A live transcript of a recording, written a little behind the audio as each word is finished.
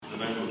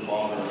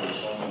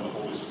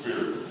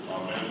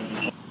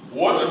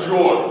a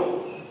joy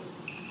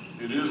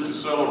it is to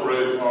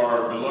celebrate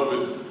our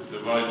beloved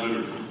divine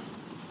liturgy.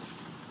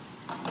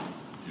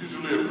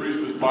 Usually a priest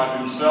is by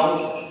himself,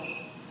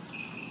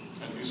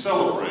 and he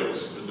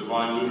celebrates the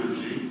divine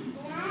liturgy.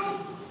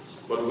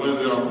 But when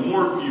there are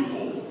more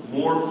people,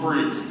 more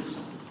priests,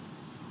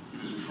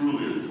 it is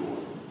truly a joy.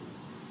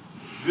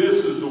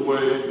 This is the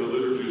way the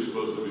liturgy is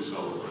supposed to be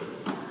celebrated.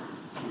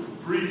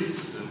 With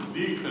priests and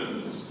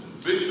deacons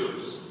and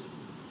bishops,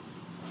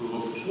 to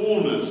the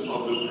fullness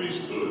of the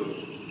priesthood.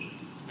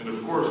 And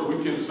of course,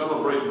 we can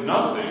celebrate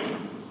nothing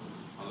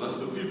unless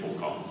the people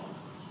come.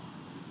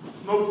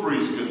 No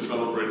priest can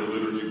celebrate a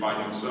liturgy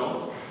by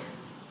himself.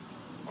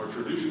 Our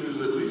tradition is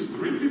at least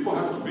 3 people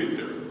have to be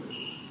there.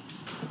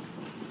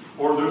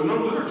 Or there's no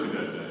liturgy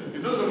that day.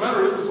 It doesn't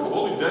matter if it's a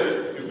holy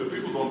day. If the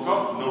people don't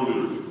come, no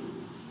liturgy.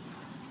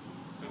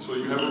 And so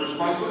you have a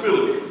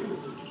responsibility.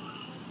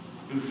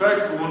 In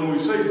fact, when we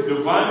say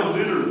divine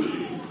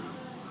liturgy,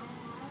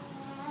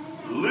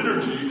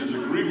 liturgy is a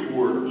Greek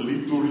word,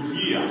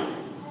 liturgia.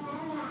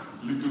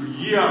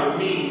 Liturgia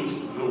means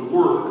the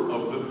work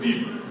of the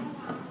people.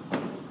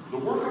 The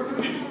work of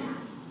the people.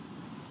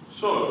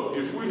 So,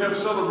 if we have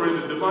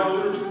celebrated divine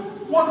liturgy,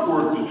 what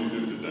work did you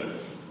do today?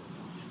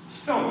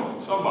 Tell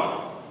me,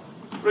 somebody.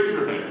 Raise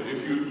your hand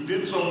if you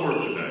did some work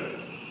today.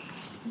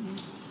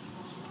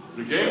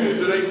 The game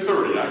is at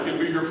 8:30. I can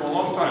be here for a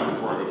long time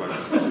before I go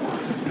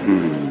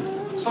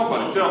back.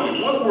 Somebody tell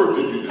me, what work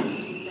did you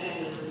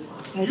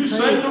do? You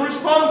sang the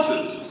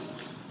responses.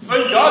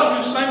 Thank God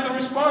you sang the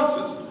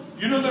responses.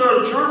 You know, there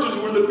are churches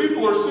where the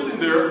people are sitting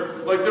there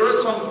like they're at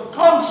some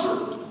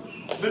concert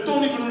that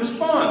don't even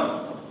respond.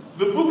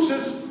 The book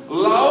says,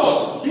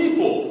 laos,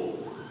 people.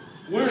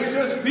 Where it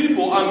says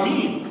people,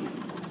 amin.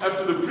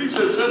 After the priest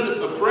has said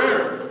a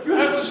prayer, you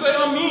have to say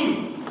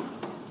amin.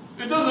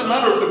 It doesn't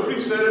matter if the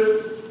priest said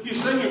it.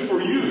 He's saying it for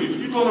you. If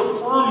you don't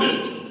affirm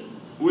it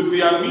with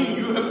the amin,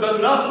 you have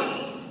done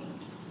nothing.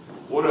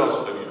 What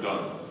else have you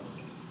done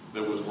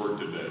that was work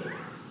today?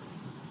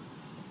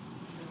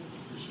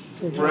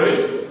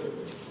 Pray.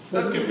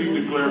 That can be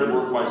declared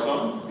work by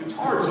some. It's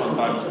hard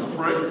sometimes to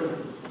pray.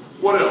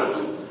 What else?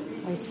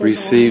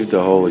 Received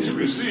the Holy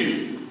Spirit.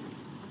 Received.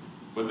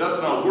 But that's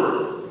not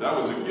work. That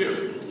was a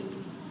gift.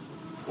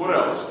 What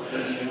else?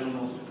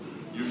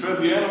 You fed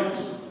the animals?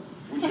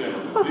 Which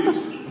animals? These?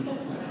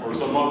 Or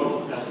some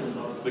other?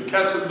 The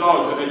cats and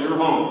dogs at your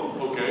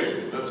home.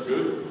 Okay, that's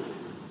good.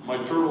 My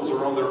turtles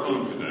are on their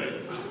own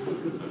today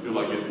until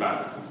I get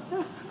back.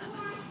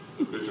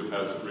 The bishop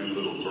has 3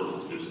 little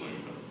turtles, just so you know.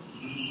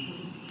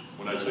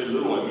 When I say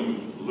little, I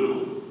mean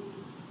little.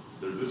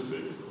 They're this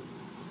big.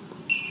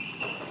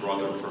 I brought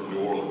them from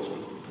New Orleans with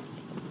me.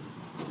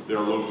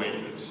 They're low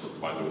maintenance,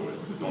 by the way.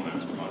 Don't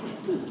ask much.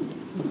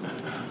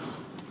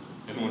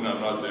 And when I'm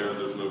not there and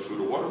there's no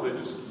food or water, they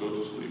just go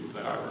to sleep.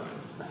 They hibernate.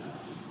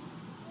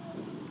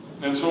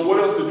 And so what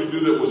else did you do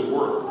that was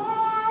work?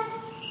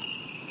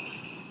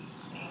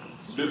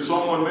 Did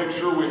someone make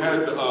sure we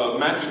had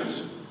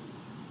matches?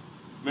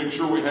 Make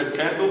sure we had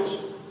candles?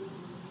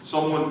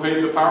 Someone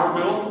paid the power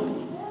bill?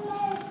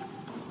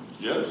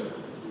 Yes?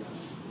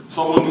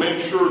 Someone made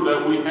sure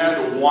that we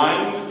had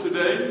wine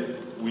today?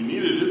 We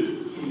needed it.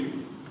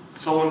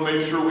 Someone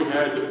made sure we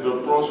had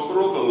the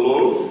prostro, the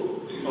loaf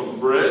of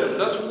bread?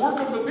 That's work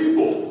of the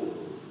people.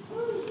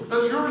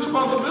 That's your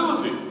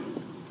responsibility.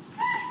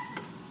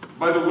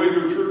 By the way,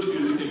 your church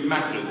is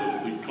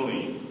immaculately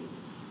clean.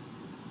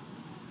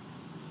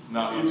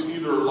 Now, it's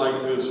either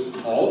like this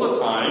all the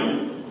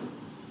time,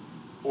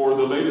 or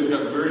the ladies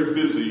got very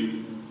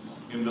busy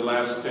in the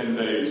last 10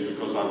 days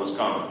because I was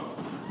coming.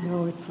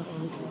 No, it's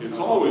always like It's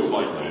always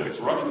like this,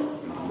 right?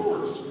 Of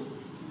course.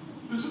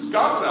 This is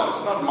God's house,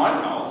 not my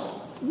house.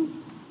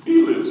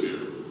 He lives here.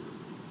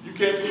 You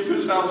can't keep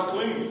his house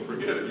clean.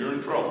 Forget it. You're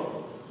in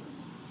trouble.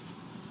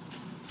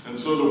 And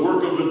so the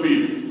work of the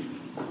people.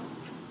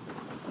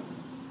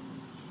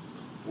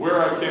 Where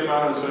I came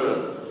out and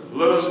said,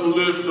 let us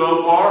lift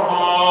up our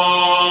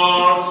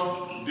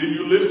hearts. Did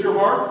you lift your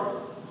heart?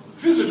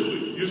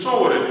 Physically. You saw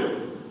what I did.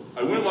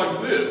 I went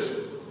like this.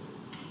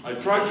 I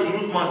tried to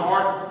move my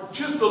heart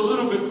just a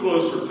little bit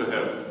closer to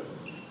heaven.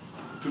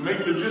 To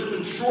make the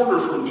distance shorter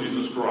from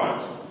Jesus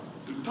Christ.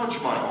 To touch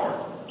my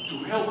heart.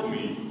 To help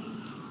me.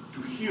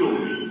 To heal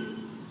me.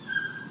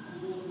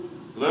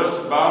 Let's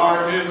bow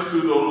our heads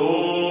to the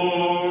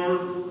Lord.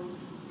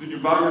 Did you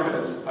bow your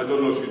heads? I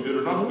don't know if you did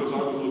or not because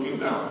I was looking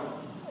down.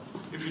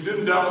 If you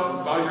didn't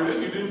bow your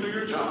head, you didn't do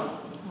your job.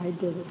 I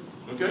did it.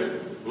 Okay?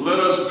 Let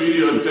us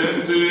be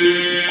attentive.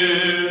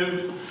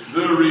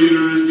 The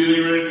reader is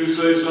getting ready to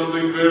say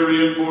something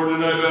very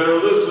important. I better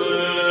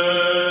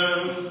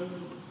listen.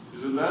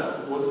 Isn't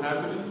that what's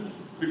happening?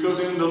 Because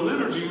in the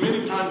liturgy,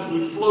 many times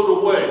we float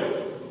away.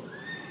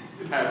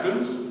 It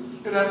happens.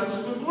 It happens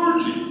to the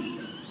clergy.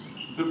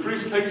 The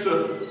priest takes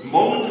a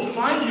moment to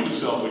find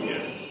himself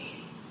again.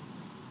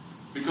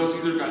 Because he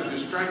either got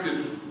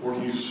distracted or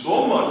he's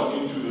so much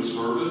into the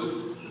service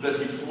that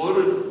he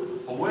floated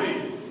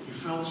away. He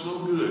felt so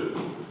good.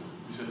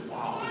 He said,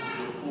 wow, this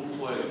is a cool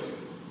place.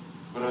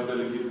 but I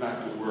better get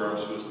back to where I'm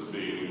supposed to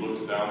be. And he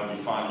looks down and he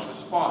finds his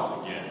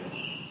spot again.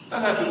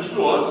 That happens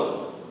to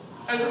us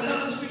as it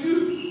happens to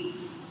you.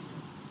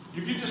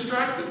 You get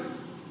distracted.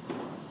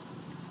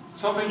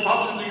 Something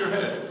pops into your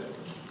head.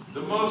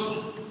 The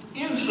most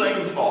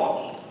insane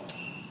thought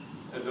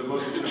at the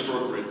most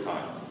inappropriate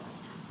time.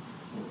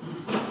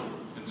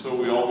 And so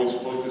we always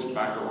focus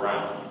back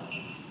around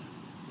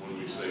when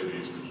we say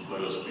these,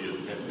 let us be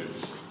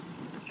attentive.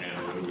 And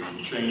when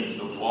we change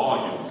the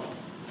volume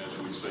as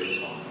we say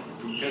something.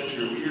 To catch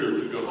your ear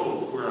to go,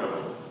 oh, where am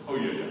I? Oh,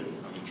 yeah,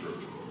 I'm in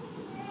church.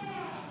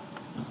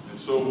 And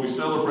so we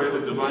celebrate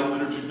the Divine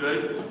Liturgy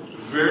Day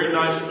very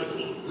nicely.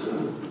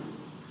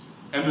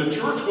 And the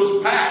church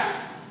was packed.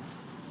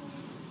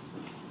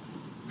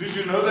 Did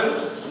you know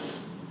that?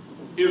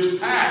 It's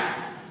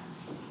packed.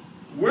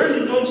 Where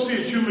you don't see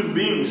a human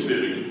being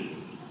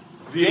sitting,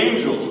 the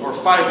angels are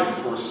fighting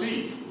for a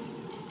seat.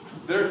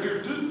 They're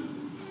here too.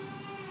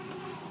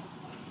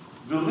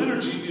 The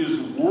liturgy is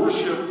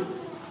worship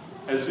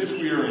as if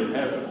we are in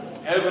heaven.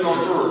 Heaven on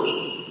earth.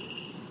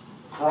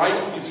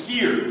 Christ is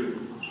here.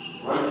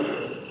 Right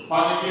there.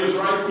 Pioneer is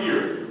right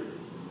here.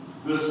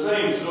 The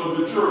saints of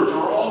the church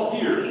are all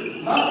here.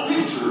 Not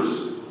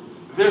pictures.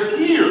 They're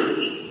here.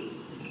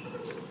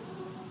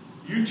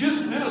 You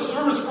just did a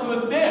service for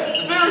the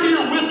dead. They're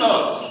here with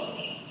us.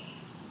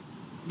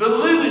 The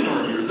living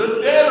are here.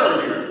 The dead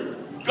are here.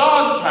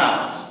 God's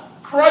house.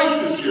 Christ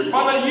is here.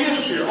 Pioneer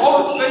is here. All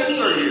the saints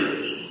are here.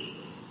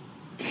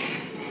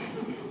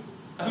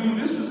 I mean,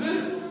 this is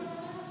it.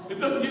 It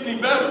doesn't get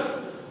any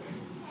better.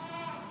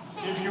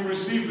 If you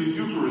receive the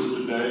Eucharist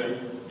today,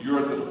 you're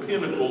at the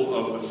pinnacle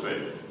of the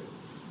faith.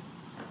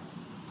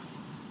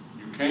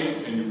 You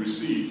came and you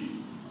received.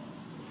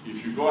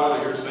 If you go out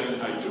of here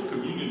saying, I took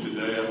communion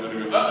today, I'm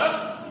going to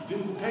go, you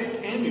didn't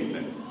take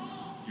anything.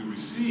 You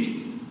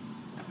received.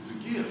 It's a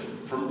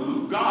gift from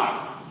who?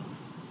 God.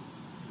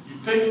 You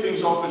take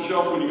things off the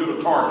shelf when you go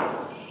to Target.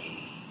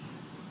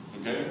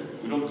 Okay?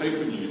 We don't take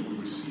communion,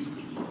 we receive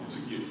communion. It's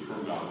a gift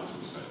from God, as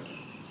we say.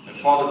 And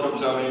Father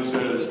comes out and he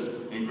says,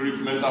 in Greek,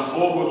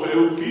 metaphobos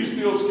theou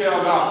pistios ke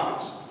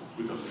agapes.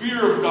 With the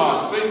fear of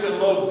God, faith and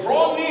love,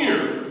 draw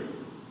near.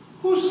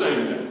 Who's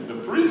saying that? The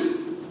priest?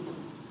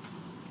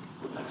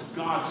 That's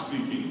God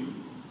speaking.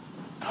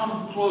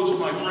 Come close,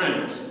 my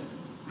friends.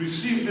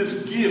 Receive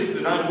this gift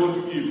that I'm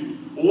going to give you.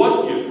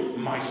 What gift?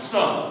 My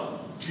Son,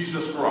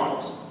 Jesus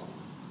Christ.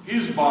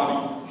 His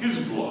body, His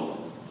blood.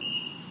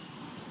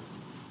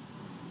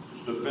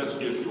 It's the best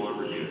gift you'll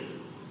ever get.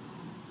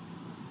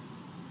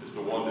 It's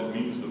the one that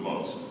means the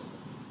most.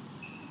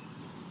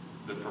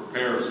 That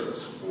prepares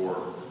us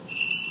for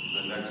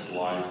the next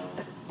life,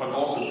 but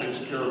also takes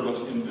care of us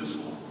in this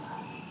life.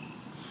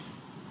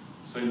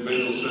 St.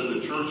 Basil said the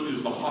church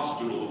is the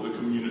hospital of the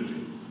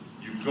community.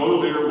 You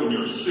go there when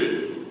you're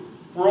sick.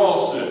 We're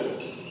all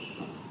sick.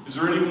 Is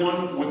there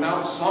anyone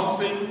without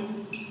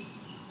something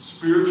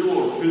spiritual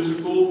or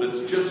physical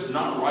that's just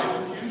not right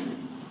with you?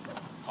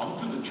 Come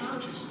to the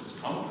church, he says.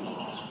 Come to the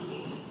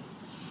hospital.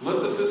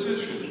 Let the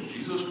physician,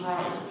 Jesus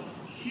Christ,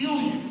 heal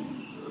you.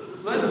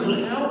 Let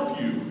him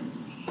help you.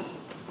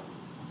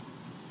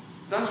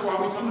 That's why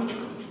we come to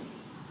church.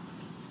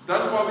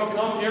 That's why we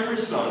come every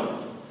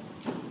Sunday.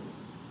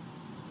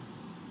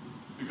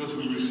 Because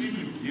we receive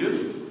a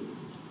gift,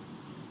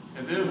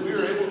 and then we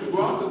are able to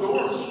go out the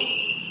doors,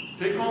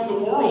 take on the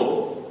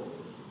world.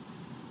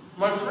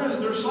 My friends,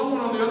 there's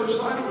someone on the other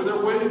side over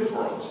there waiting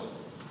for us.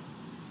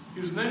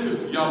 His name is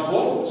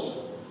Diavolos,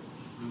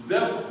 the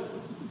devil,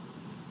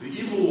 the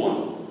evil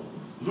one,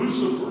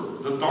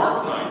 Lucifer, the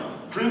dark knight,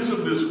 prince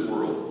of this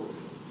world.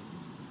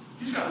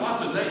 He's got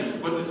lots of names,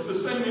 but it's the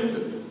same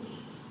entity.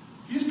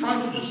 He's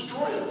trying to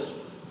destroy us.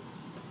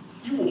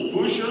 He will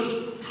push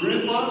us,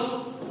 trip us,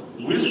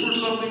 whisper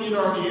something in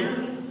our ear,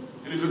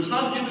 and if it's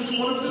not him, it's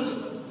one of his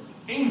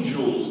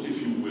angels,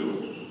 if you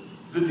will,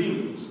 the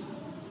demons.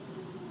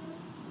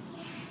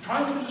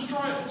 Trying to destroy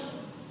us.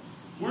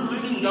 We're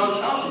leaving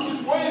God's house and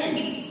He's waiting.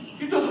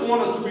 He doesn't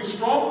want us to be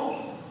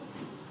strong.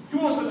 He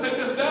wants to take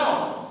us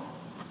down.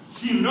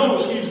 He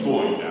knows He's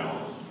going down.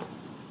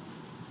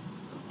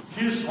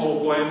 His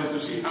whole plan is to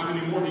see how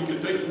many more He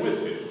can take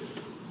with Him.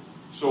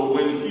 So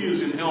when He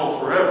is in hell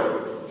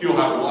forever, He'll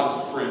have lots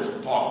of friends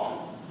to talk to.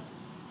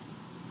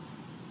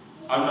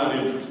 I'm not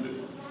interested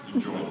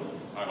in joining.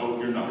 I hope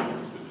you're not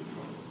interested in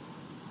joining.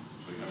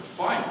 So you have to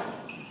fight.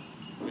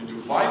 And to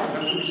fight, you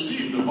have to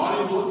receive the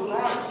body and blood of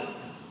Christ.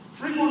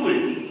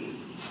 Frequently.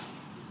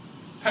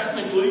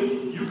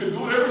 Technically, you can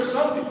do it every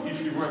Sunday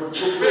if you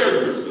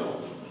prepare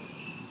yourself.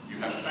 You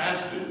have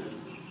fasted.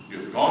 You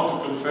have gone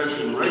to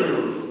confession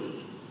regularly.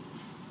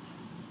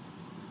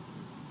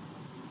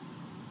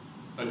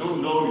 I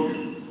don't know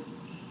you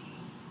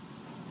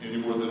any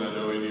more than I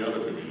know any other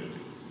community.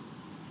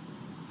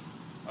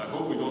 I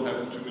hope we don't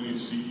have too many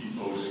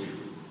CEOs here.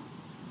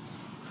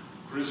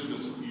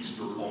 Christmas,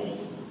 Easter only.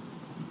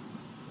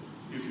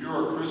 If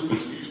you're a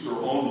Christmas, Easter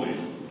only,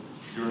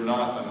 you're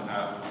not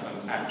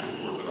an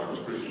active Orthodox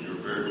Christian. You're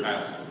very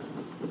passive.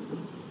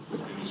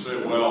 And you say,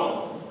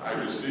 well, I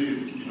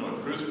received,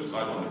 at Christmas,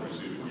 I don't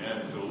receive it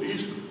again until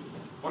Easter.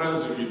 What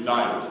happens if you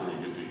die before you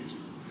get to Easter?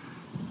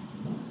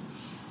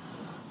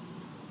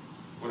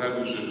 What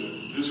happens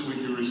if this week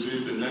you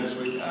received it, next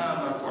week,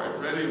 I'm not quite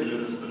ready, and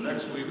then it's the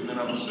next week, and then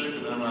I'm sick,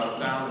 and then I'm out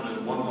of town, and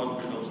then 1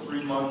 month becomes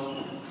 3 months,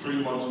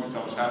 3 months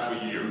becomes half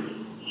a year.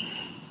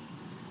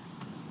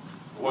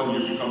 1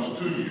 year becomes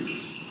 2 years.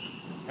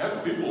 You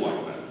have people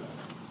like that,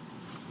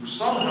 who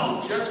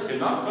somehow just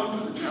cannot come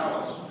to the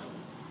chalice.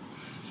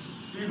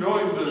 Do you know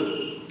in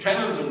the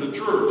canons of the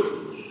church,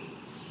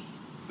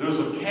 there's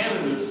a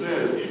canon that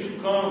says if you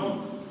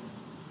come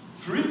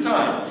 3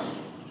 times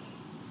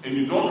and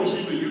you don't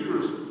receive the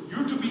Eucharist,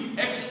 you're to be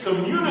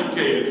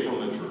excommunicated from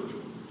the church,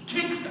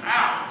 kicked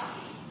out.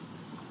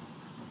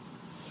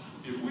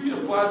 If we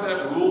applied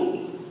that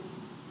rule,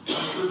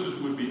 our churches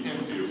would be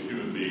empty of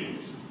human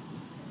beings.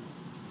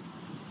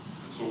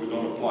 So we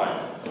don't apply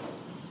it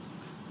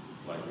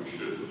like we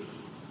should.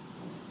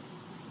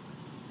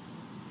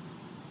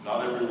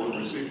 Not everyone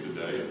received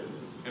today,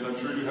 and I'm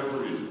sure you have a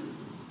reason.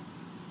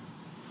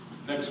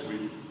 Next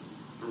week,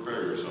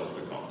 prepare yourself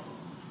to come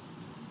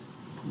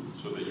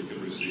so that you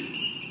can receive.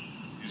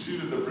 You see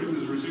that the priest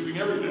is receiving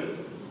every day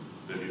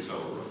that he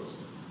celebrates,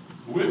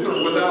 with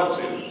or without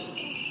sins,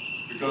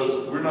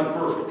 because we're not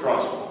perfect,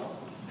 trust me.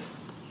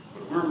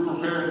 But we're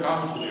preparing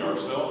constantly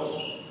ourselves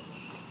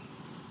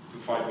to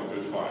fight the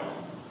good fight.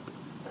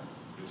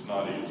 It's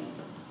not easy.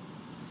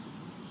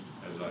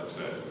 As I've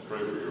said, pray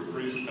for your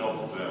priest,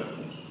 help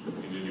them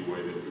in any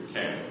way that you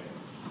can.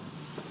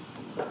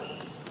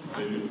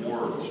 They need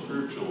more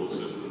spiritual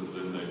assistance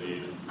than they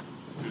need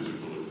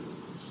physical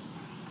assistance.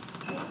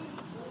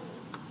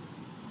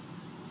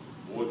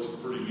 What's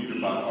pretty neat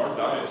about our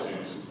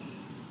diocese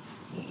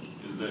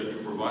is that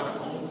you provide a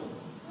home.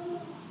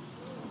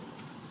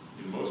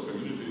 In most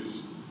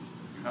communities,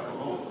 you have a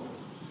home.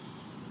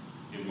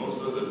 In most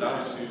other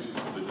dioceses,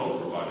 they don't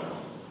provide a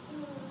home.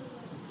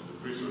 And the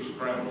priests are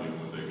scrambling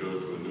when they go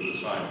to a new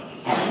assignment to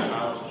find a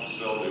house, to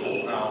sell the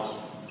old house,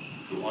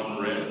 to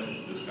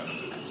unrent, this kind of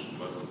business.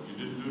 But you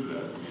didn't do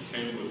that. You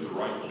came with the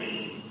right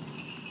thing.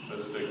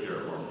 Let's take care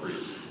of our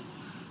priest.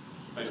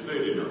 I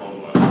stayed in your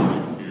home last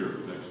night here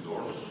next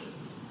door.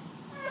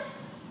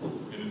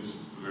 And it's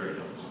very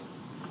nice.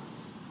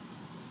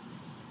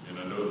 And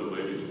I know the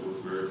ladies work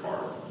very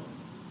hard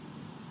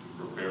to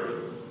prepare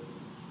it.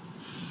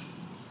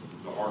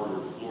 The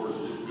hardwood floors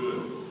look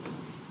good.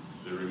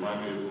 They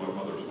remind me of my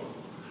mother's home.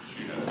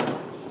 She had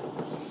hardwood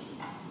floors.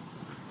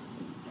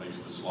 I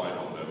used to slide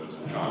on them as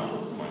a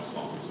child with my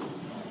socks.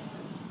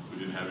 We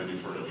didn't have any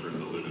furniture in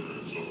the living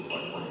room, so it was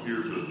like from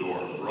here to the door,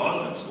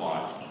 run and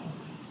slide.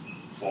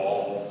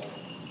 Fall.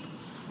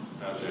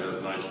 Now she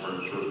has nice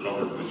furniture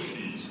covered with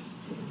sheets.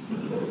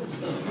 I'm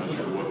not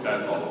sure what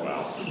that's all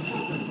about.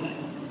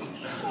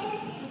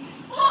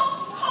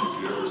 If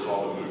you ever saw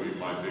the movie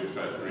My Big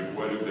Fat Greek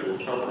Wedding, they were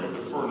covering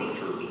the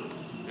furniture,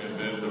 and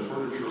then the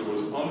furniture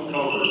was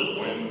uncovered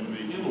when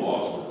the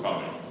in-laws were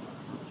coming.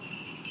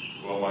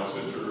 Well, my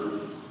sister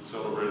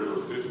celebrated her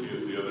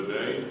 50th the other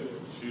day.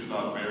 She's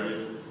not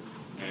married,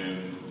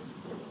 and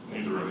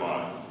neither am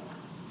I.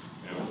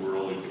 And we're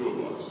only 2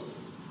 of us.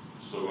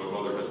 So my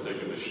mother has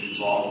taken the sheets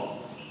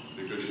off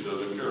because she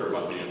doesn't care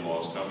about the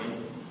in-laws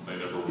coming. They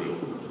never will.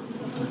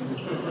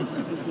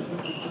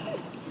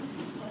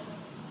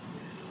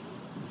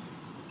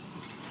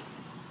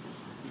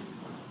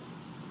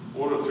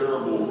 What a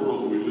terrible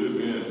world we live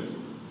in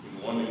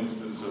one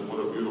instance, and what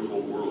a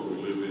beautiful world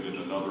we live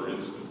in another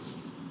instance.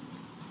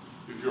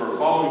 If you are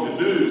following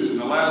the news in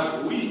the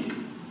last week,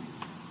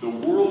 the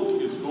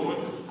world is going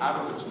out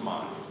of its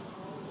mind.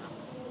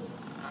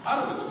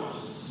 Out of its mind.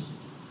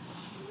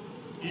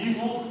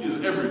 Evil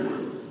is everywhere.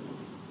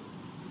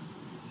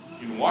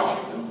 In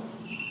Washington,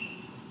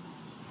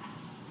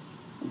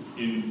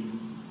 in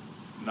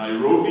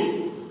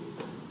Nairobi,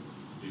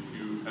 if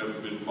you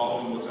have been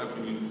following what's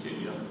happening in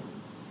Kenya,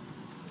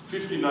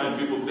 59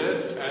 people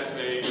dead at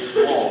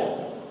a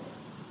mall.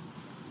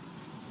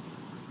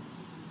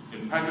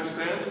 In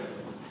Pakistan,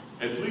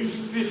 at least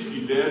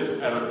 50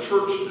 dead at a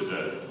church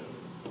today.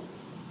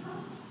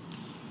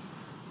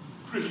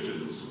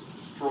 Christians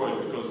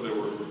destroyed because they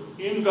were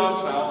in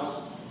God's house,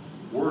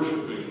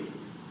 worshiping,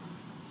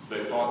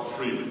 they thought,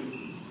 freely.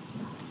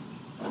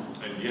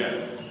 And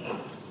yet,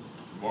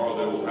 tomorrow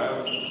they will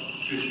have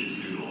 50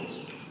 funerals,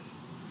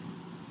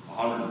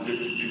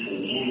 150 people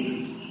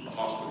wounded. The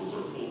hospitals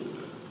are full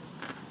today.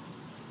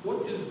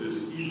 What is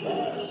this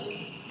evilness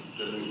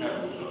that we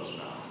have with us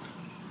now?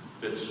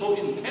 That's so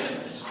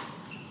intense.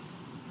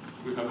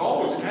 We have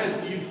always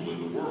had evil in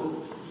the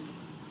world,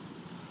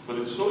 but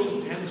it's so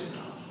intense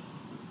now.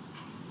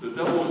 The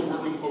devil is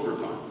working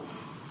overtime.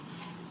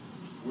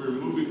 We're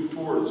moving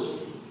towards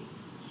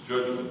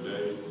Judgment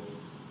Day,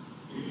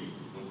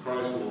 when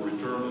Christ will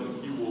return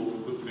and he will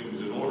put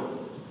things in order.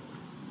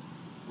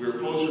 We are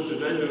closer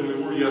today than we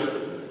were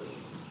yesterday.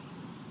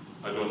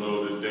 I don't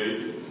know the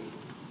date,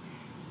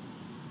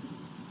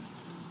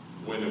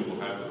 when it will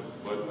happen,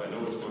 but I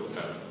know it's going to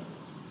happen.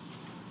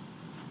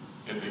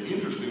 And the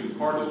interesting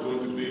part is going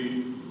to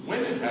be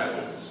when it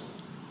happens.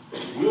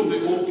 Will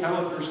the old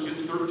calendars get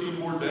 13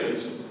 more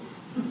days?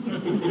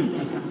 To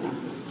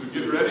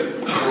get ready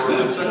for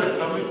the second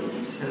coming.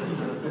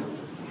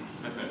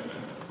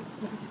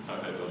 I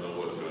don't know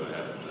what's going to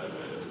happen that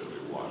day. It's going to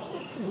be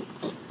wild.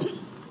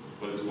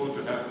 But it's going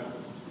to happen.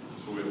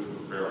 So we have to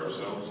prepare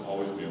ourselves,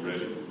 always be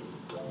ready.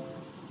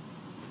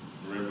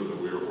 Remember that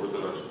we are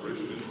Orthodox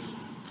Christians,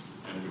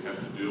 and we have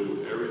to deal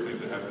with everything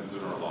that happens in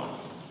our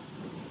lives.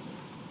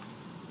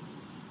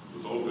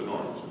 With open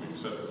arms, we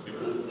accept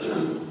people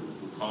who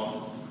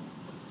come.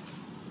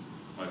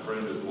 My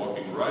friend is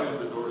walking right in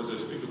the door as I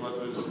speak about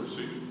this.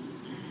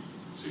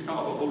 See how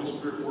the Holy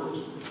Spirit works?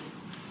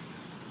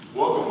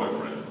 Welcome, my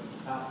friend.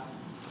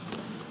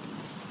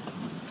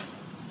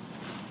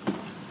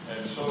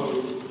 And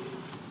so,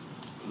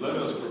 let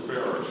us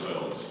prepare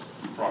ourselves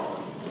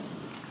properly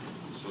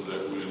so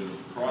that when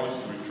Christ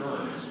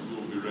returns, we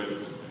will be ready.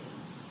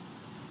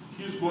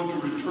 He is going to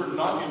return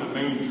not in a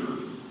manger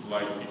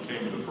like he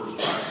came the first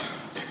time.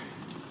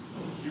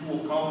 He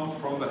will come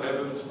from the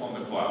heavens on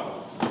the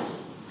clouds.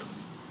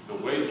 The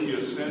way he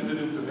ascended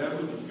into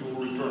heaven, he will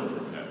return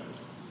from heaven.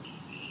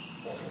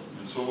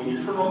 And so when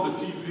you turn on the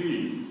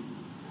TV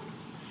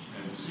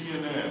and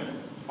CNN,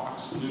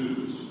 Fox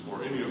News,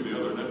 or any of the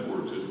other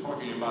networks is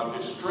talking about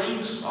a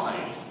strange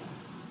sight,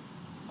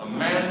 a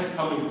man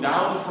coming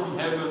down from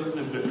heaven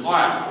in the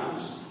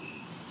clouds,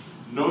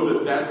 know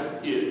that that's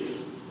it.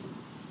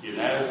 It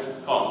has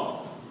come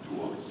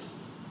to us.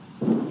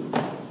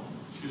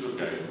 She's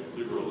okay.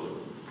 Leave her alone.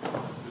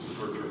 This is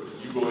her church.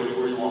 You go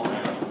anywhere you want,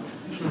 man.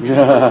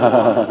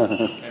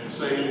 And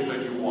say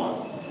anything you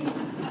want.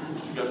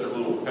 You got the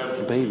little pebbles,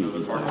 the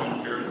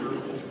cartoon character.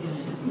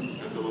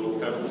 Got the little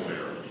pebbles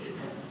there.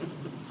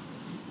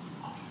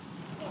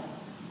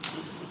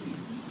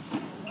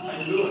 How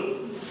you doing?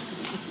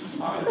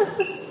 Hi.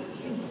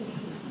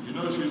 You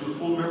know she's a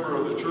full member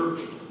of the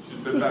church. She's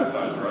been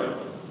baptized, right?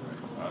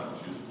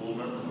 She's a full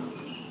member.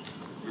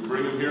 We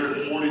bring them here in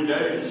 40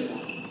 days.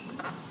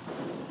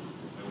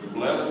 And we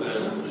bless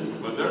them.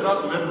 But they're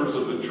not members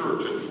of the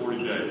church in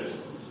 40 days.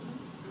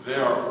 They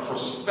are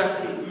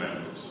prospective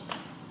members.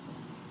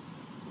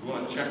 We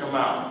want to check them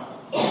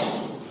out.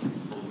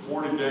 From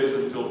 40 days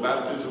until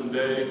baptism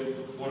day,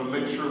 we want to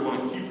make sure we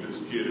want to keep this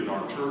kid in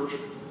our church or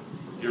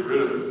get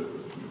rid of it.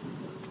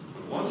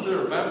 But once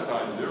they're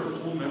baptized, they're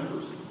full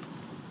members.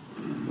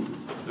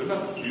 They're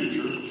not the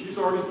future. She's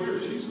already here.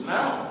 She's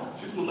now.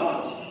 She's with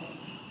us.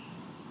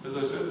 As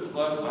I said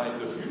last night,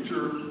 the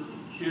future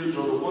kids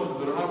are the ones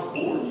that are not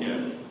born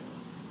yet.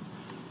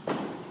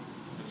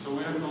 And so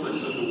we have to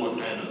listen to what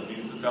Hannah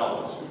needs to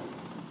tell us.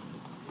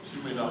 She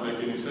may not make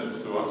any sense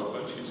to us,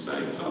 but she's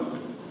saying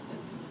something.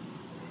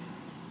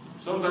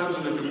 Sometimes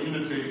in the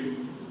community,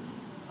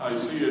 I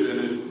see it and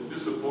it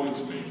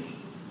disappoints me,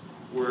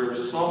 where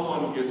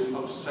someone gets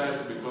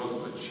upset because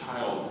a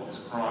child is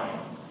crying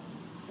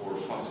or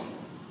fussy.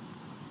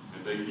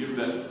 And they give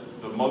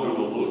the mother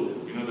the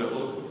look. You know that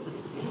look?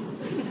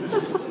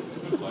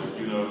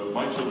 Like,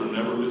 my children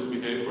never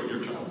misbehave, but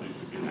your child needs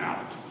to get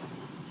out.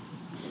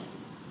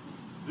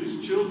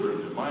 These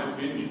children, in my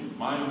opinion,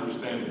 my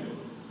understanding,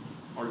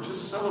 are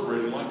just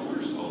celebrating like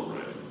we're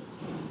celebrating.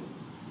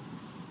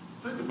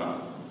 Think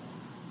about it.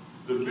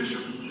 The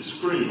bishop is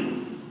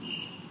screaming.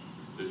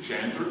 The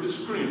chanter is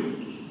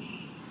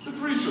screaming. The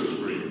priests are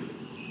screaming.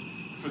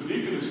 If a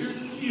deacon is here,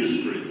 he is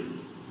screaming.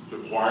 The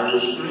choir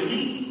is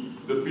screaming.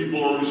 The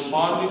people are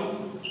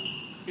responding.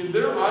 In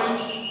their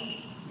eyes,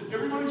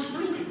 everybody's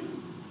screaming.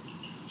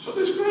 So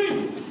they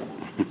scream.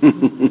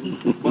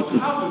 But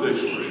how do they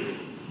scream?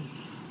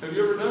 Have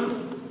you ever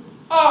noticed?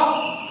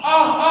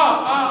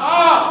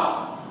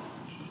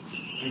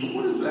 And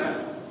what is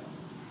that?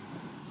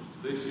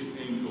 They see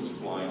angels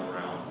flying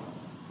around.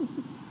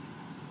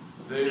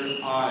 Their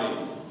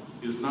eye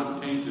is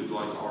not tainted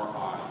like our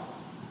eye.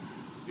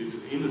 It's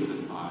an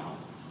innocent eye.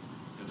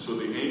 And so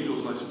the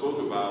angels I spoke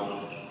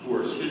about who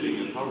are sitting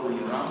and hovering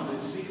around, they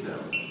see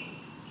them.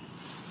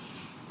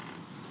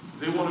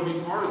 They want to be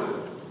part of it.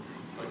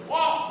 Like,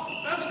 wow,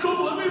 that's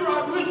cool, let me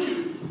ride with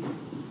you.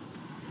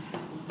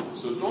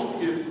 So don't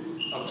get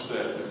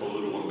upset if a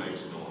little one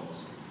makes noise.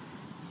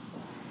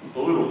 A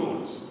little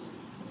noise.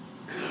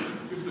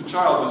 If the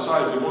child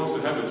decides it wants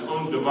to have its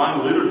own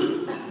divine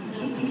liturgy,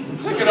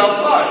 take it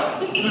outside.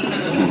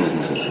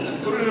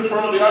 Put it in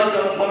front of the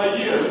icon of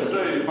Panagia and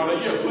say,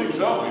 Panagia, please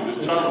help me.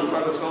 This child will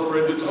try to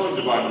celebrate its own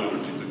divine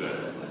liturgy today.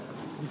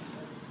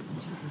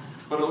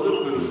 But a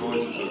little bit of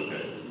noise is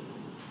okay.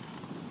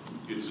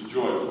 It's a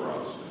joy for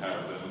us to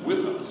have them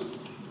with us.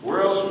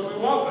 Where else would we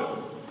want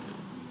them?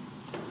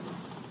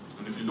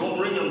 And if you don't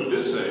bring them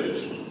this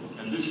age,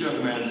 and this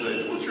young man's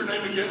age, what's your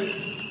name again?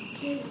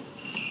 Jaden.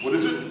 What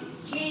is it?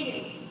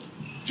 Jaden.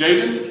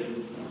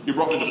 Jaden? You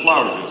brought me the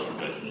flowers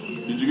yesterday.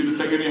 Did you get to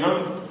take any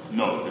home?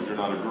 No, because you're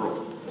not a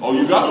girl. Oh,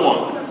 you got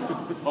one.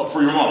 Oh,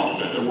 for your mom.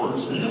 Okay, that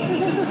works.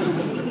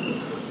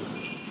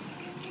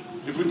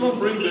 If we don't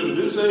bring them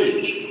this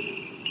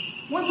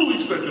age, when do we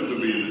expect them to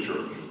be in the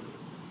church?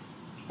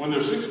 When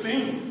they're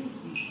 16.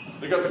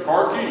 They got the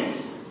car keys.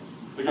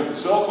 They got the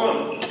cell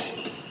phone.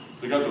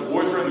 They got the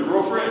boyfriend, the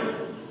girlfriend.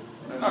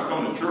 They're not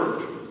coming to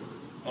church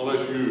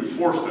unless you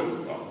force them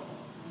to come.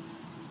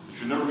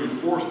 to be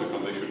forced to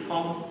come. They should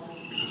come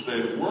because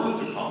they've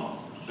learned to come.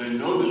 They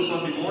know that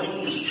Sunday morning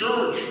is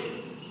church.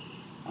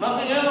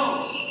 Nothing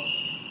else.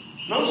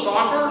 No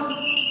soccer.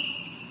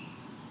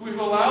 We've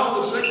allowed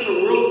the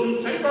secular world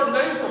to take our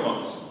day from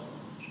us.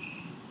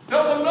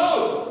 Tell them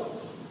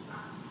no.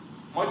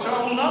 My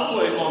child will not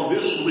play on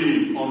this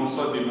league on a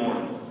Sunday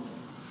morning.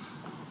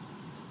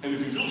 And if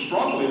you feel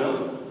strongly enough,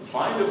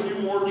 find a few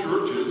more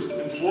churches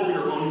and form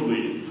your own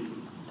league.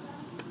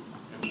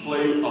 And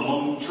play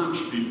among church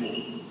people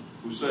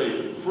who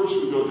say, first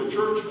we go to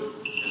church,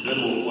 and then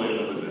we'll play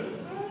another day.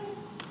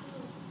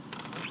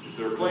 If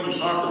they're playing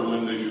soccer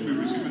when they should be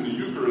receiving the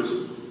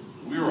Eucharist,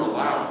 we are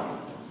allowing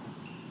it.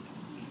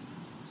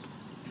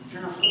 Be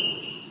careful.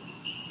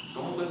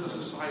 Don't let the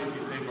society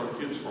take our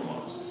kids from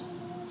us.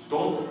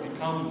 Don't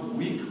become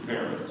weak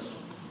parents.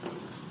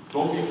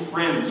 Don't be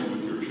friends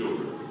with your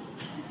children.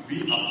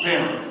 Be a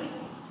parent.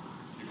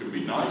 You can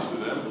be nice to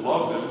them,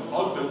 love them,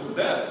 hug them to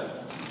death.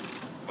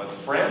 But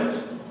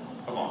friends,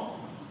 come on.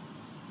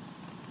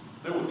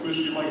 They will twist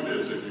you like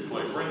this if you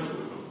play friends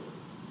with them.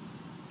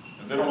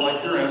 And they don't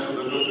like your answer,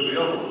 they'll go to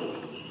the other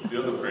one, the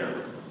other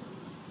parent.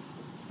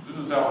 This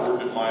is how it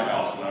worked at my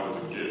house when I was a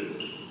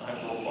kid. I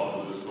told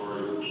Father this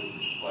story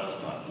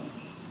last night.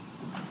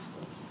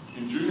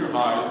 In junior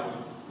high,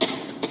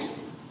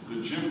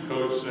 the gym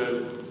coach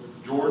said,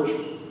 George,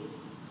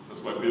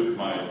 that's my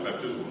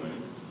baptismal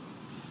name,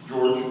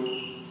 George,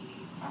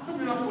 how come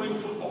you're not playing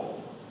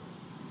football?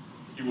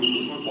 He was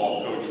the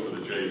football coach for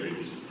the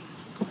JVs.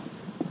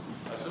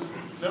 I said,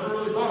 never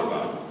really thought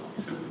about it.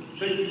 He said,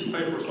 take these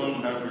papers home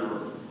and have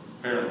your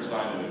parents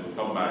sign it and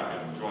come back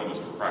and join us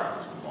for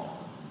practice tomorrow.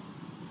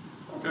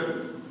 Okay,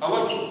 I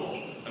like football.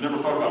 I never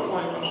thought about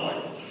playing, but I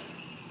like it.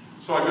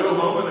 So I go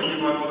home and I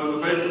give my mother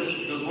the papers.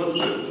 She goes, what's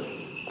this?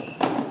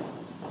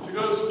 She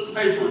goes,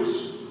 papers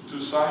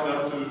to sign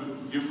up to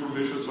give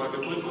permission so I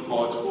can play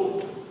football at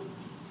school.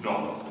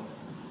 No.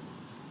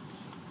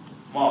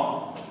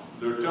 Mom,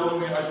 they're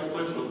telling me I should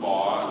play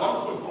football. I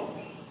love football.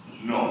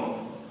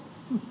 No.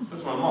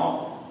 That's my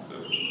mom.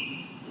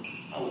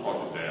 I will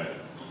talk to Dad.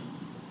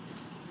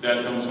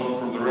 Dad comes home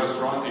from the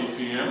restaurant, 8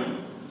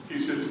 p.m. He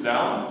sits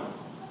down.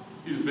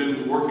 He's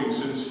been working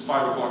since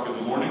 5 o'clock in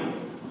the morning.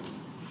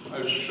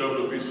 I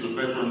shoved a piece of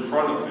paper in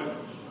front of him.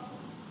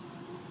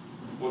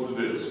 What's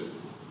this?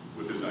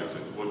 With his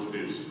accent. What's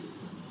this?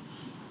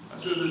 I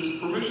said, this is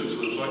permission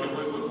slip so I can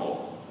play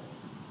football.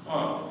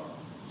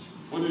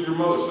 What did your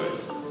mother say?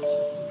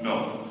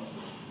 No.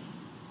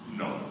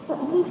 No.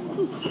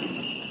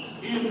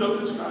 End of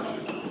discussion.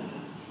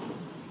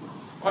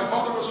 My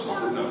father was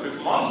smart enough.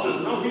 If mom says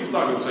no, he's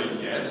not going to say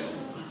yes.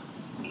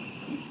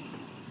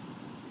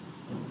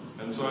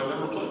 And so I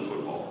never played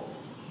football.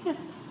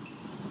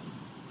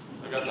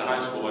 I got to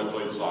high school, I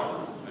played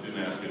soccer. I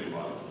didn't ask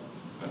anybody.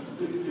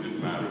 It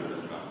didn't matter at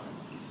that time.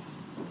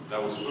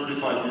 That was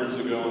 35 years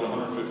ago and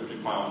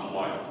 150 pounds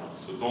light.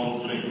 So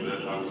don't think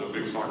that I was a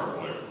big soccer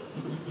player.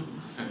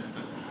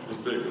 I was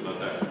big, but not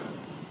that.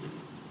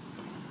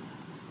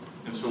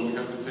 And so we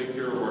have to take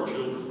care of our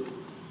children.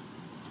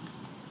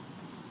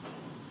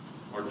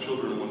 Our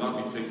children will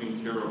not be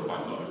taken care of by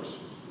others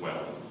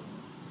well.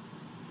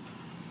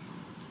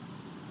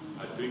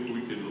 I think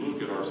we can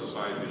look at our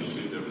society and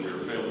see that we are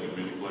failing in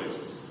many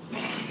places.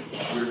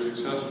 We are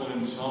successful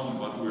in some,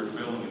 but we are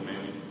failing in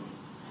many.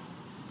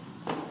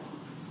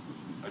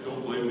 I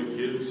don't blame the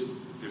kids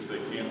if they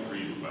can't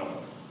read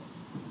well.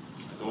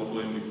 I don't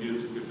blame the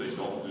kids if they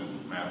don't do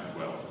math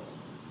well.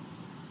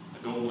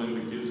 I don't blame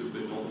the kids if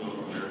they don't know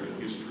American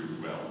history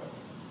well,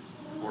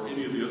 or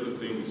any of the other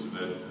things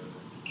that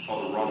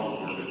Father Ronald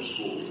learned in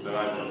school, that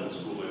I learned in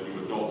school, and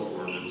you adults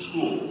learned in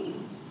school.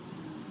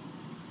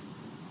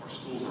 Our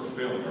schools are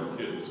failing our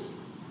kids.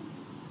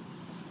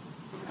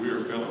 But we are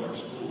failing our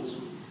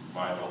schools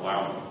by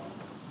allowing them.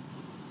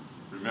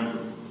 Remember,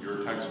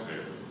 you're a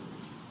taxpayer.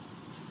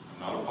 I'm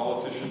not a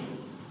politician,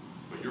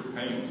 but you're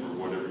paying for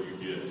whatever you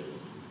get.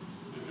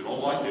 If you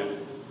don't like it,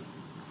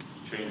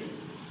 change it.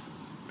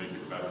 Make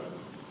it better.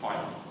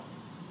 Fight.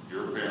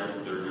 You're a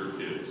parent, they're your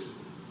kids.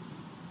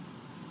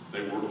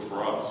 They work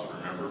for us,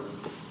 remember?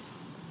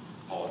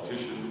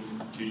 Politicians,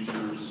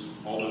 teachers,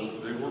 all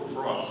this, they work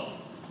for us.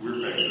 We're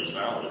paying their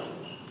salary.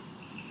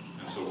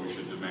 And so we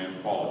should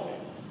demand quality,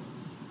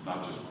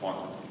 not just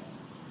quantity.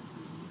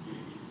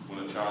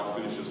 When a child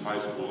finishes high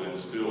school and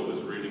still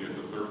is reading at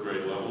the 3rd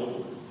grade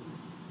level,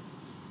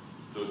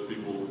 those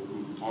people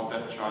who taught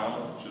that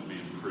child should be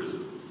in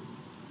prison.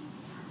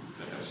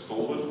 They have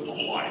stolen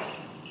a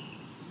life.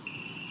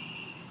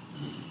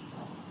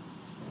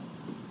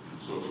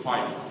 So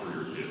fight for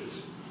your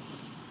kids.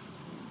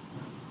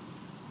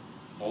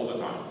 All the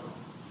time.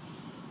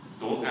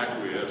 Don't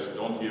acquiesce,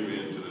 don't give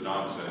in to the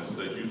nonsense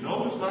that you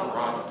know is not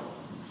right.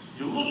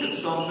 You look at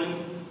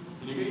something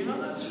and you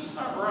go, that's just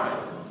not right.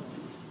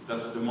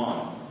 That's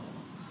demonic.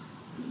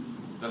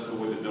 That's the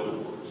way the devil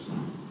works.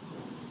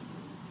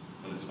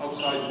 When it's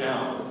upside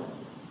down,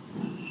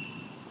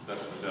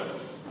 that's the devil.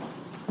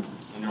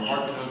 When your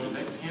heart tells you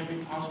that can't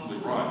be possibly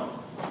right,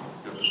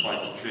 you have to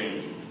fight to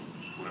change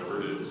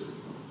whatever it is.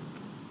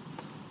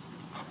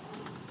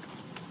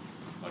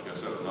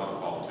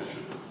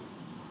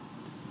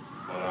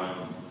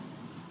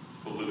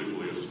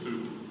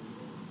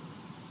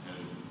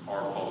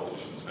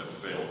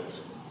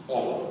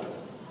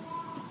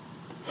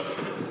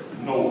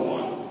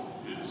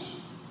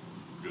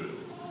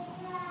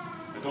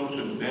 don't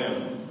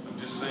condemn. I'm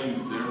just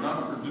saying they're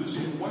not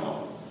producing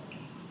well.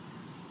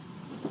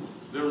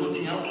 They're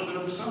looking out for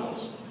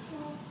themselves.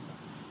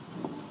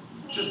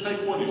 Just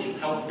take one issue,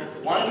 healthcare.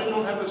 Why they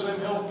don't have the same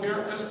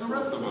healthcare as the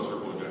rest of us are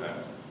going to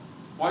have?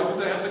 Why do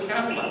they have the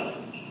Cadillac?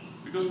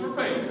 Because we're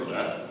paying for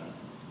that.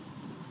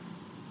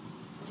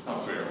 That's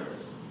not fair.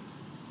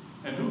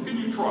 And who can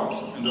you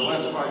trust in the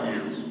last 5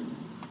 years?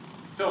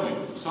 Tell me,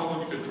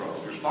 someone you can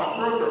trust. Your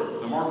stockbroker,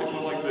 the market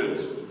went like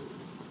this.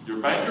 Your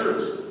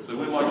bankers, they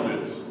went like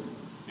this.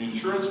 The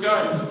insurance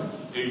guys,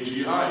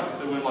 AGI,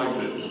 they went like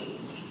this.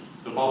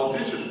 The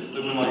politicians, they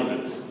went like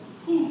this.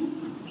 Whew.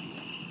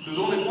 There's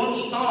only one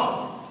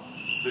stock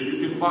that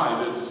you can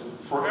buy that's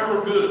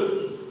forever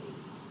good.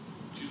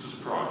 Jesus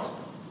Christ.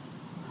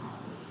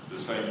 The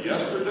same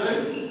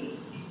yesterday,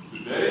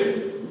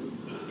 today,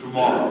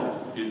 tomorrow.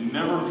 It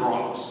never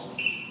drops.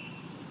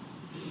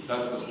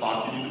 That's the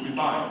stock you need to be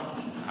buying.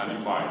 How do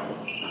you buy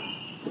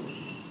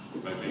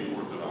it? By being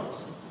orthodox.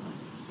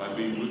 By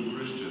being good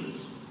Christians.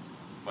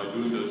 By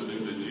doing those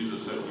things that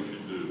Jesus said we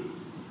should do.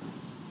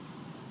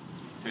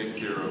 Take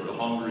care of the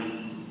hungry,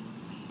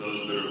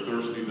 those that are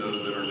thirsty,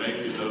 those that are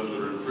naked, those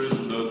that are in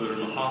prison, those that are in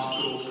the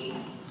hospitals.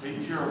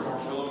 Take care of our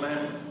fellow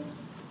man.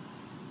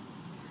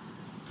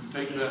 To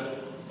take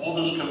all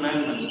those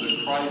commandments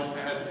that Christ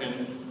had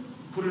and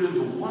put it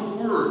into one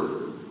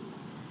word.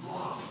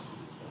 Love.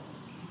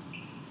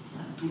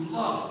 To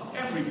love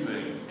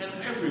everything and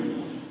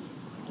everyone.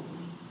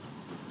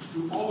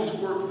 To always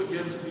work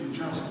against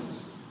injustice.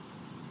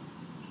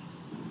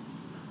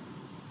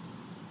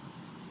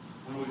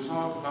 When we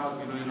talk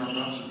about, in our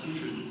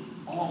Constitution,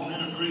 all men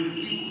are created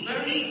equal.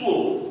 They're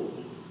equal.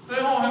 They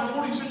all have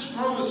 46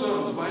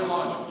 chromosomes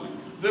biologically.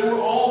 They were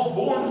all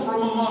born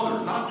from a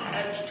mother, not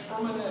hatched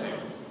from an egg.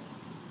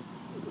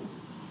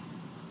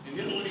 And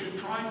yet we should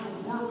try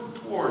to work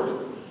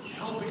toward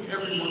helping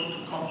everyone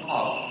to come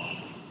up.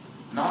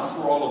 Not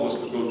for all of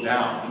us to go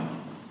down.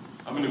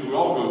 I mean, if we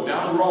all go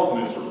down, we're all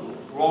miserable.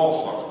 We're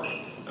all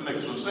suffering. That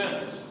makes no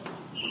sense.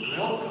 But to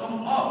help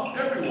come up,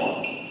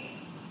 everyone.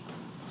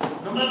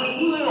 No matter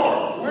who they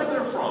are, where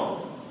they're from,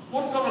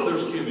 what color their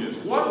skin is,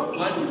 what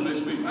language they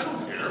speak, I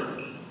don't care.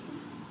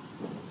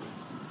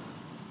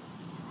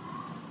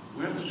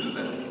 We have to do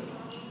that.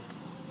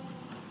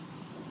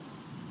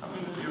 How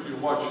many of you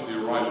watch the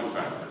O'Reilly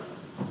Factor?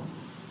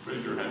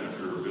 Raise your hand if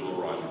you're a Bill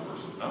O'Reilly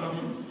person. None of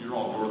you? You're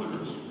all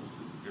Northerners.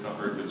 You're not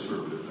very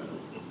conservative then.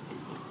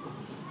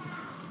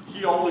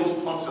 He always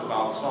talks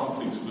about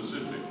something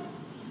specific.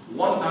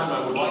 One time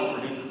I would like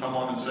for him to come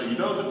on and say,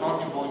 the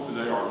talking points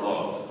today are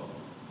love.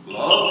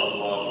 Love,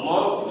 love,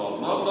 love, love,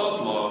 love,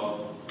 love,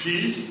 love.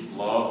 Peace,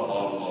 love,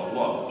 love, love,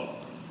 love.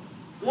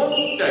 One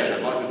day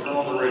I'd like to turn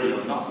on the radio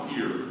and not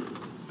hear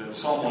that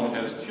someone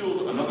has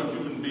killed another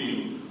human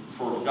being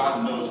for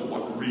God knows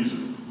what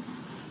reason.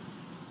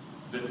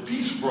 That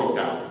peace broke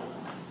out.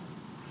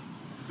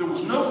 That there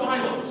was no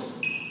violence.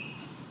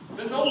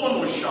 That no one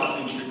was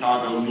shot in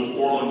Chicago, New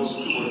Orleans,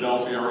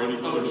 Philadelphia, or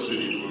any other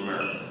city of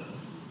America.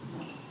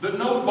 That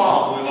no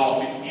bomb went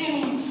off in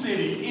any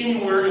city,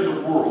 anywhere in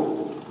the world.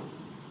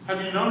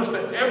 Have you noticed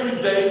that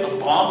every day a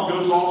bomb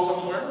goes off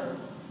somewhere?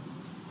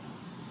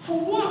 For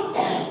what?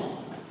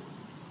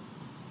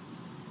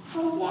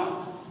 For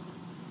what?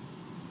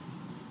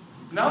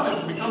 Now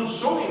they've become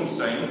so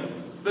insane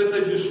that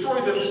they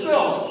destroy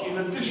themselves in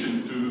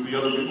addition to the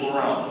other people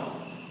around them.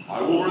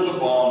 I will wear the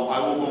bomb. I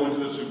will go into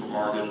the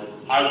supermarket.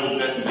 I will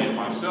detonate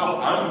myself.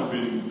 I'm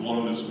being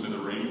blown to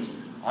smithereens.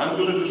 I'm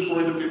going to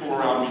destroy the people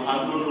around me.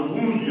 I'm going to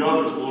wound the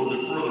others a little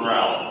bit further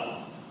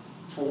out.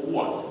 For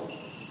what?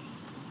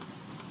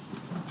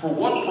 For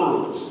what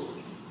purpose?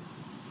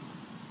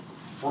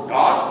 For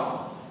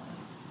God?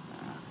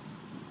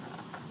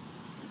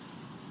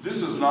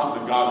 This is not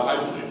the God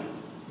I believe.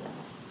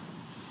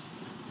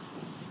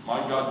 My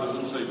God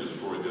doesn't say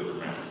destroy the other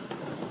man.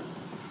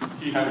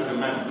 He had a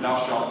commandment, thou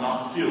shalt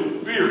not kill,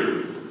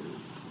 period.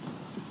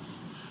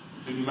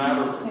 Didn't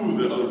matter who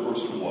the other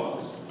person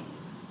was.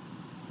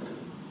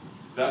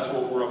 That's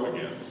what we're up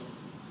against.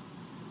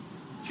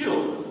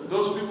 Kill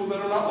those people that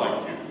are not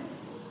like you.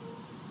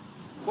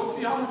 What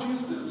theology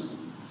is this?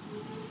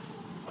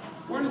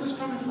 Where is this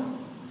coming from?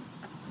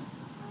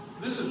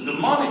 This is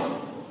demonic.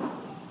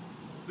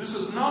 This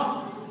is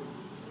not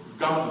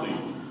godly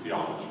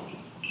theology.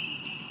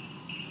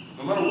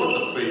 No matter what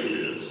the faith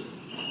is,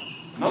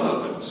 none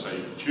of them say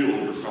kill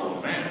your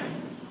fellow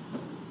man.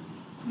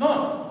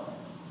 None.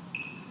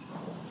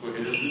 So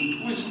it has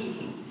been twisted.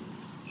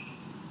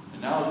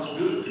 And now it's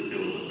good to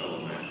kill the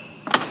fellow man.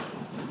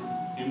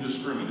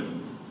 Indiscriminate.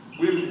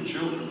 Women and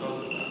children,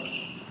 doesn't matter.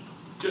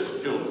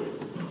 Just kill them.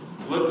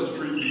 Let the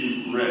street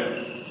be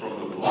red from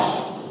the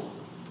blood.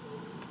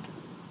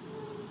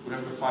 We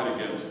have to fight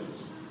against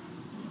this.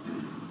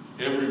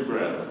 Every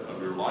breath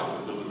of your life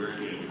until the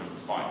very end, you have to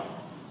fight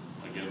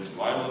against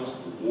violence,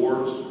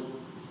 wars.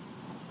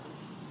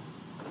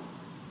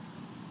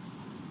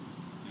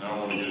 And I don't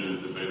want to get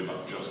into a debate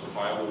about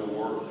justifiable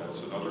war.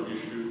 That's another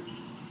issue.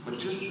 But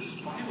just this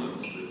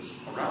violence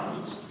that's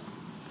around us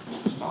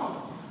has to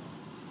stop.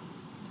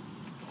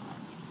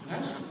 It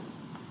has to.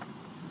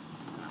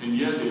 And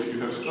yet, if you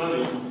have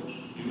studied,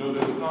 you know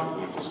that it's not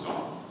going to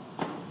stop.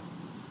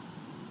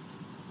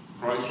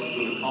 Christ is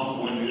going to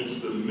come when it's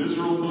the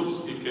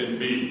miserablest it can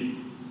be.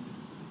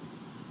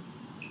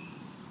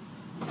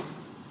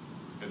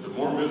 And the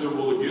more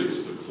miserable it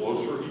gets, the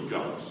closer he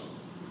comes.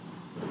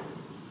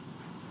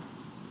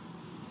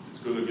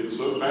 It's going to get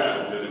so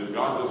bad that if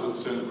God doesn't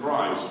send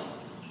Christ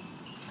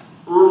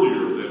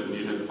earlier than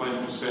he had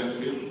planned to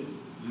send him,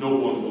 no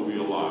one will be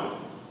alive.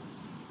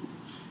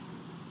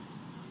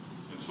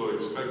 And so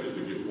expect it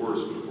to get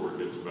worse before it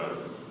gets better,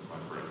 my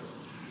friends.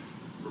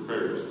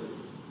 Prepare yourself.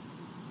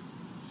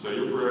 Say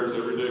your prayers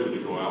every day when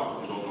you go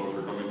out. You don't know if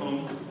you're coming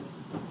home.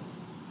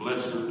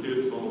 Bless your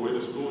kids on the way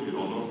to school. You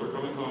don't know if they're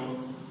coming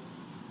home.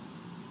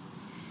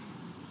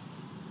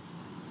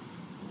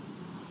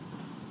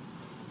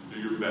 Do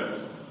your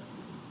best.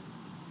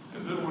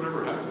 And then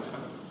whatever happens,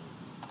 happens.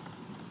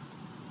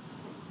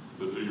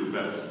 But do your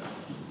best.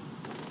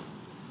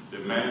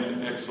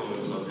 Demand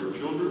excellence of your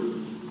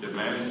children.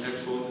 Demand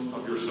excellence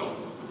of yourself.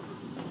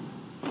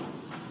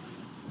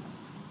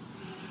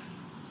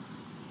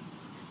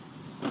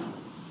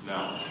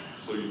 Now,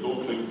 so you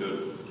don't think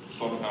that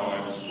somehow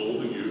I'm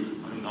scolding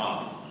you. I'm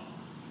not.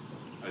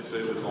 I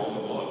say this all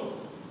in love.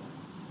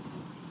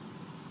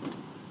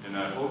 And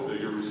I hope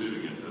that you're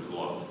receiving it as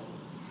love.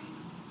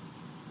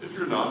 If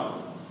you're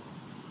not,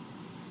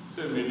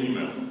 send me an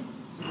email.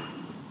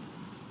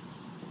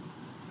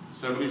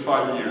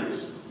 75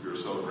 years you're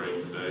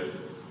celebrating today.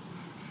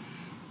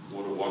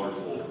 What a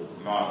wonderful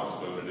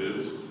milestone it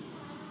is.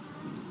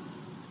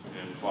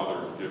 And Father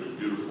gave a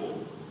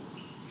beautiful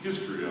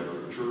history of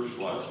our church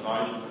last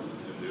night,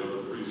 and the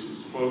other priests who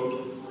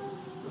spoke.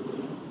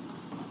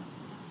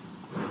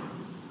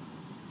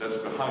 That's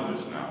behind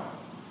us now.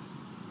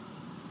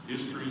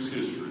 History is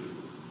history.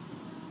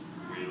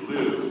 We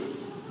live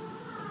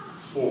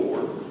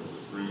forward,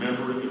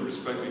 remembering and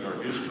respecting our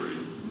history,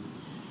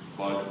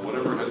 but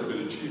whatever has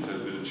been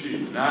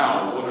achieved.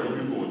 Now, what are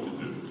you going to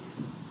do?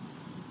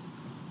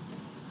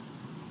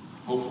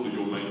 Hopefully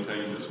you'll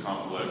maintain this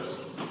complex.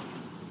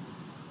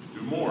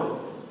 Do more.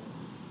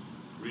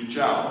 Reach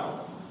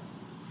out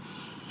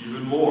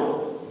even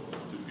more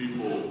to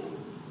people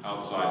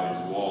outside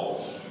these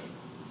walls.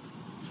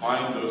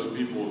 Find those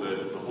people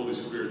that the Holy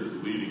Spirit is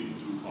leading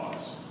to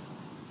us.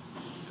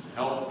 And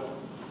help them,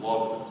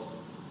 love them,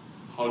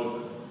 hug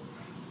them,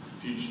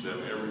 teach them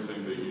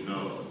everything that you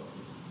know.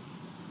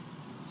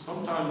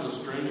 Sometimes a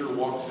stranger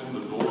walks in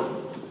the door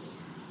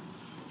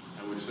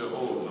and we say,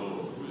 oh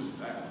no, who is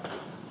that?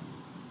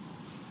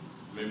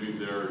 Maybe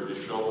they're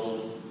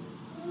disheveled.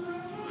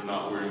 They're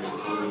not wearing a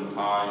coat and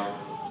tie.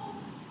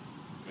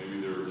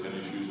 Maybe their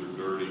tennis shoes are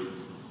dirty.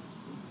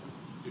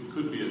 It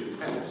could be a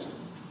test.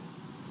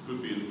 It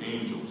could be an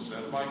angel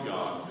sent by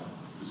God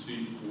to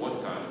see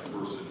what kind of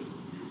person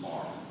you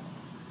are.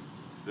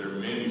 There are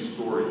many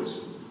stories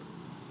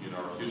in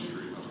our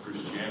history of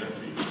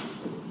Christianity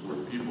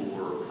where people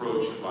were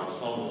approached by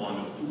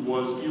someone who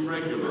was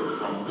irregular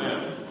from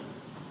them,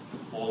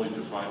 only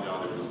to find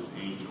out it was an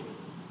angel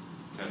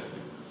testing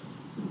them.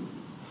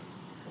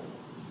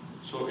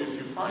 So if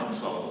you find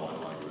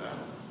someone like that,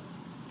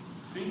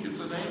 think it's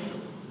an angel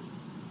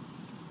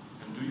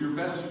and do your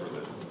best for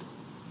them.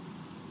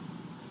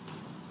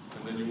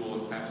 And then you will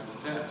have passed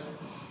the test.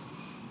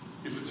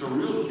 If it's a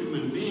real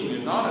human being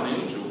and not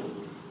an angel,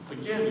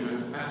 again, you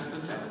have passed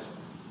the test.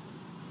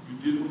 You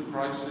did what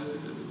Christ said to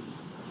do,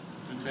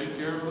 to take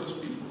care of those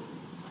people,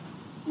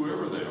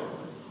 whoever they are.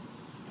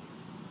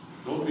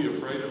 Don't be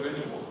afraid of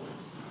anyone.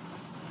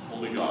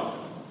 Only God.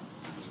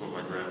 That's what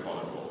my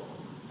grandfather told me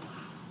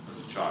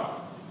as a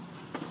child.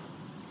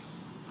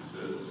 He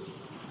says,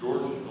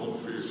 Jordan, don't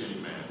fear any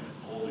man,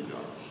 only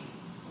God.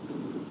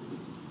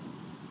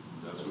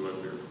 That's who I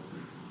fear.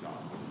 God.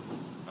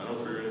 I don't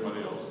fear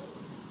anybody else.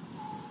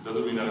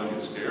 Doesn't mean I don't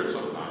get scared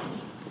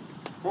sometimes.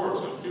 Of course,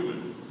 I'm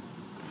human.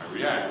 I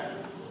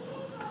react.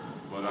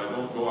 But I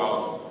don't go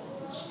out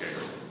scared.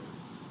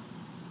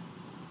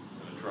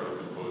 And I try to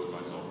compose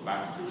myself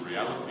back to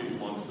reality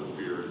once the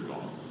fear is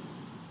gone.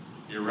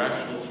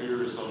 Irrational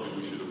fear is something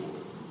we should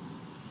avoid.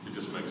 It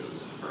just makes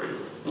us crazy.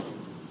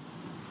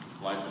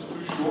 Life is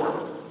too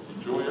short.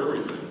 Enjoy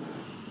everything.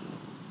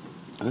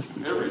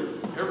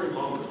 Every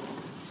moment.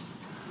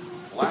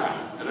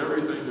 Laugh at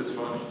everything that's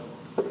funny.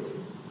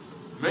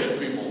 Make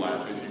people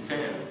laugh if you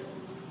can.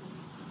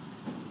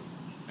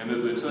 And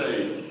as they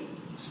say,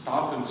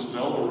 stop and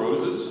smell the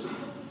roses.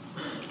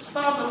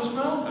 Stop and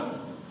smell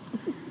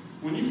them.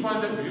 When you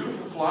find that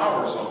beautiful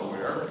flower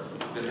somewhere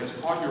that has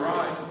caught your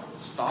eye,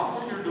 stop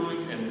what you're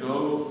doing and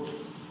go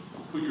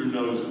put your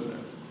nose in there.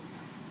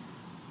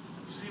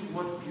 And see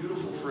what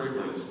beautiful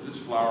fragrance this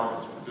flower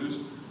has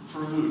produced. For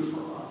who?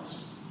 For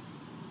us.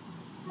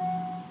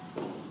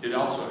 It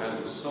also has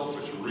a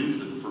selfish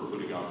reason for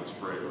putting out this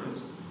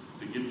fragrance,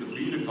 to get the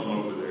bee to come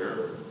over there,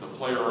 to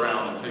play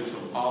around and take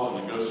some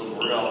pollen and go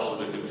somewhere else so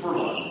they can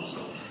fertilize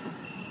themselves.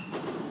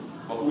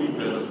 But we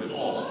benefit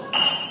also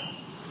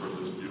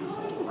from this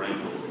beautiful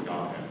rainbow that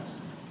God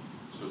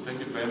has. So take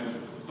advantage of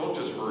it. Don't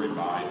just hurry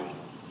by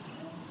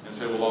and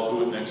say, well, I'll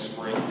do it next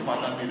spring. You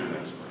might not be there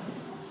next spring.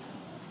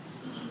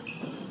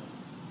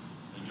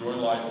 Enjoy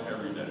life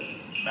every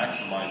day.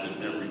 Maximize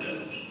it every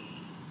day.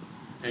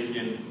 Take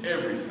in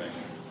everything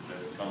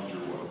that comes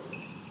your way.